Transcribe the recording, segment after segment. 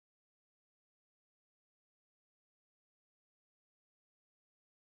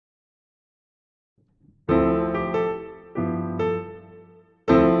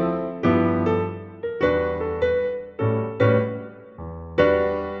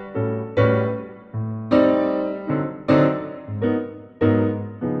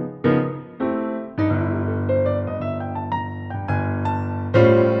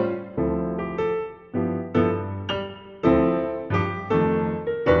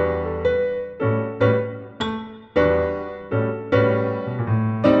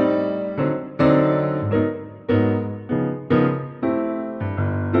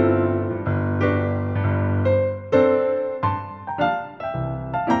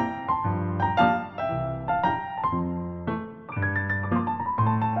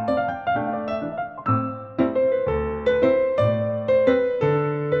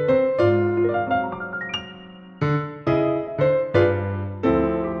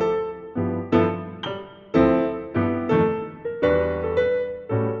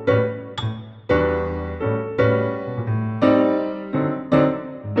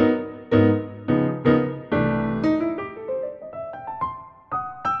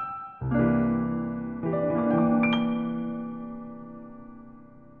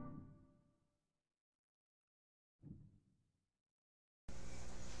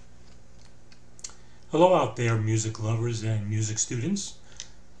Hello out there, music lovers and music students.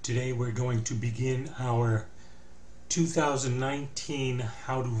 Today we're going to begin our 2019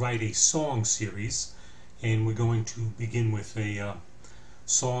 How to Write a Song series, and we're going to begin with a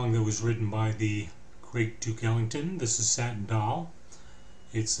song that was written by the great Duke Ellington. This is Satin.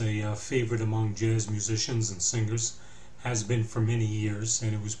 It's a favorite among jazz musicians and singers, has been for many years,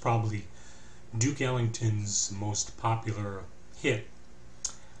 and it was probably Duke Ellington's most popular hit.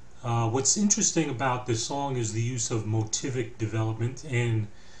 What's interesting about this song is the use of motivic development and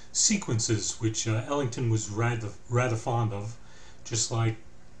sequences, which Ellington was rather fond of, just like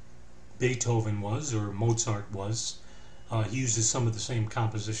Beethoven was or Mozart was. He uses some of the same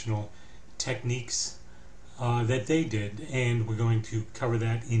compositional techniques that they did, and we're going to cover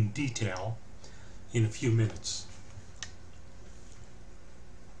that in detail in a few minutes.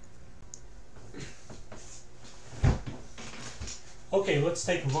 Okay, let's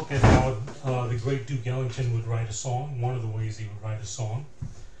take a look at how the great Duke Ellington would write a song, one of the ways he would write a song.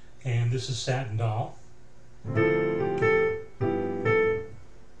 And this is Satin.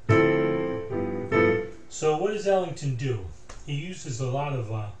 So what does Ellington do? He uses a lot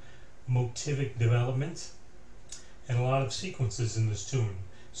of motivic development and a lot of sequences in this tune.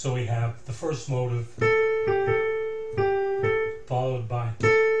 So we have the first motive followed by...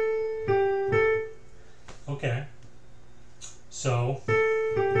 Okay. So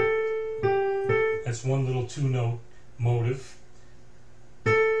that's one little two-note motive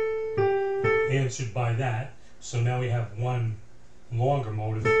answered by that. So now we have one longer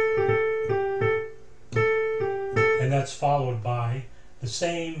motive, and that's followed by the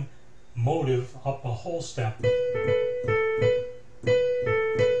same motive up a whole step.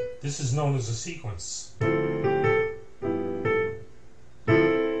 This is known as a sequence.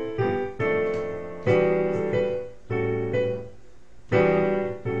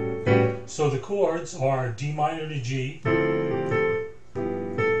 So the chords are D minor to G,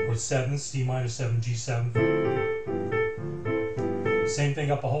 or sevenths, D minor 7, G7. Same thing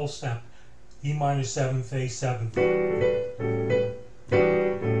up a whole step, E minor 7th, A 7th.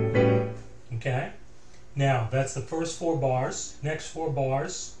 Okay? Now, that's the first four bars. Next four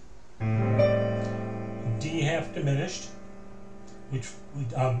bars, D half diminished, which,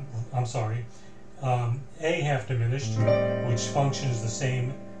 A half diminished, which functions the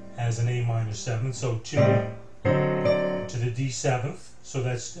same as an A minor 7, so 2 to the D 7th, so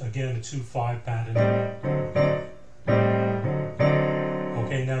that's again a 2-5 pattern.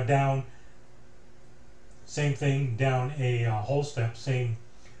 Okay, now down, same thing, down a whole step, same,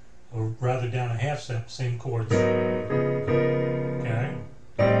 or rather down a half step, same chords. Okay,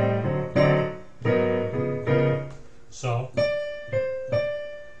 so,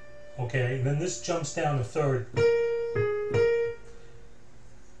 okay, and then this jumps down a third,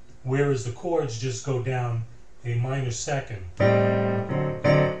 whereas the chords just go down a minor second.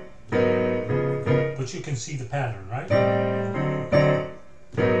 But you can see the pattern, right?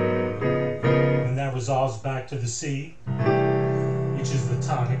 And that resolves back to the C, which is the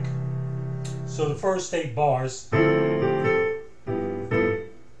tonic. So the first 8 bars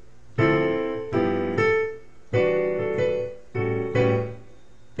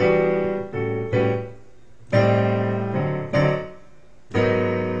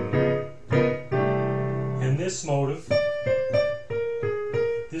this motive,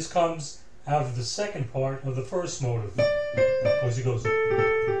 this comes out of the second part of the first motive, because he goes,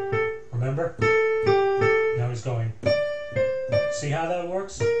 remember? Now he's going, see how that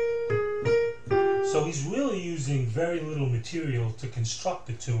works? So he's really using very little material to construct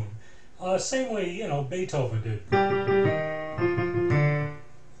the tune. Same way, you know, Beethoven did.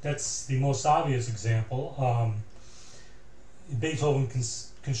 That's the most obvious example. Beethoven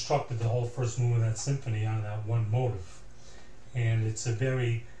constructed the whole first movement of that symphony out of that one motive, and it's a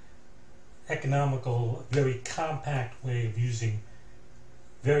very economical, very compact way of using,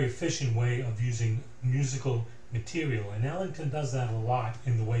 very efficient way of using musical material, and Ellington does that a lot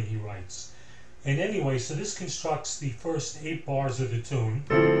in the way he writes. And anyway, so this constructs the first 8 bars of the tune,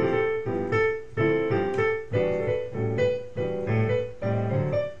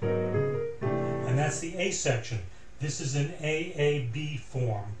 and that's the A section. This is an AAB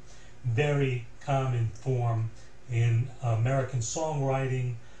form, very common form in American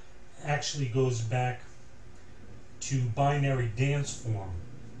songwriting. Actually goes back to binary dance form,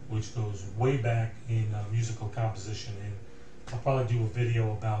 which goes way back in musical composition. And I'll probably do a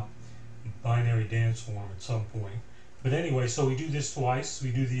video about binary dance form at some point. But anyway, so we do this twice.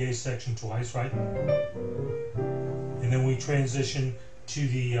 We do the A section twice, right? And then we transition to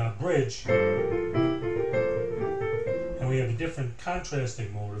the bridge. we have a different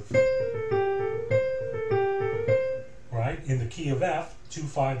contrasting motive. right? In the key of F,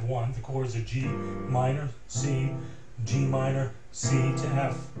 2-5-1, the chords are G minor, C, G minor, C to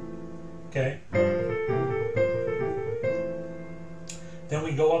F. Okay? Then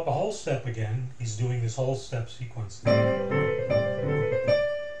we go up a whole step again. He's doing this whole step sequence.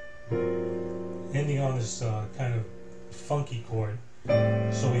 Ending on this kind of funky chord.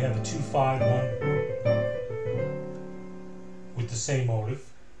 So we have a 2-5-1 with the same motive,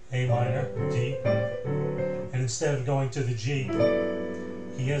 A minor, D. And instead of going to the G,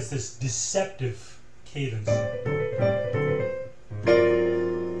 he has this deceptive cadence.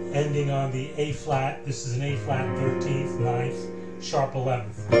 Ending on the A flat. This is an A flat 13th, 9th, sharp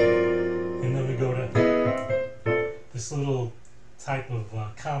 11th. And then we go to this little type of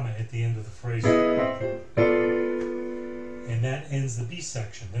comma at the end of the phrase. And that ends the B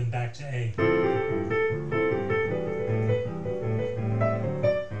section. Then back to A.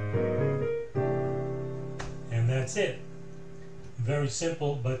 And that's it. Very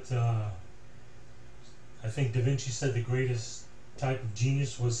simple, but I think Da Vinci said the greatest type of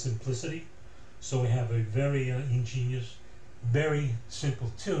genius was simplicity. So we have a very ingenious, very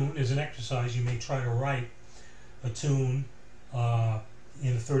simple tune. As an exercise, you may try to write a tune in a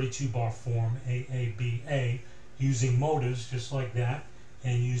 32-bar form, A, A, B, A, using motives just like that,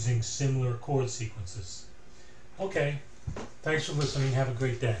 and using similar chord sequences. Okay, thanks for listening. Have a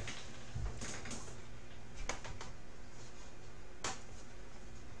great day.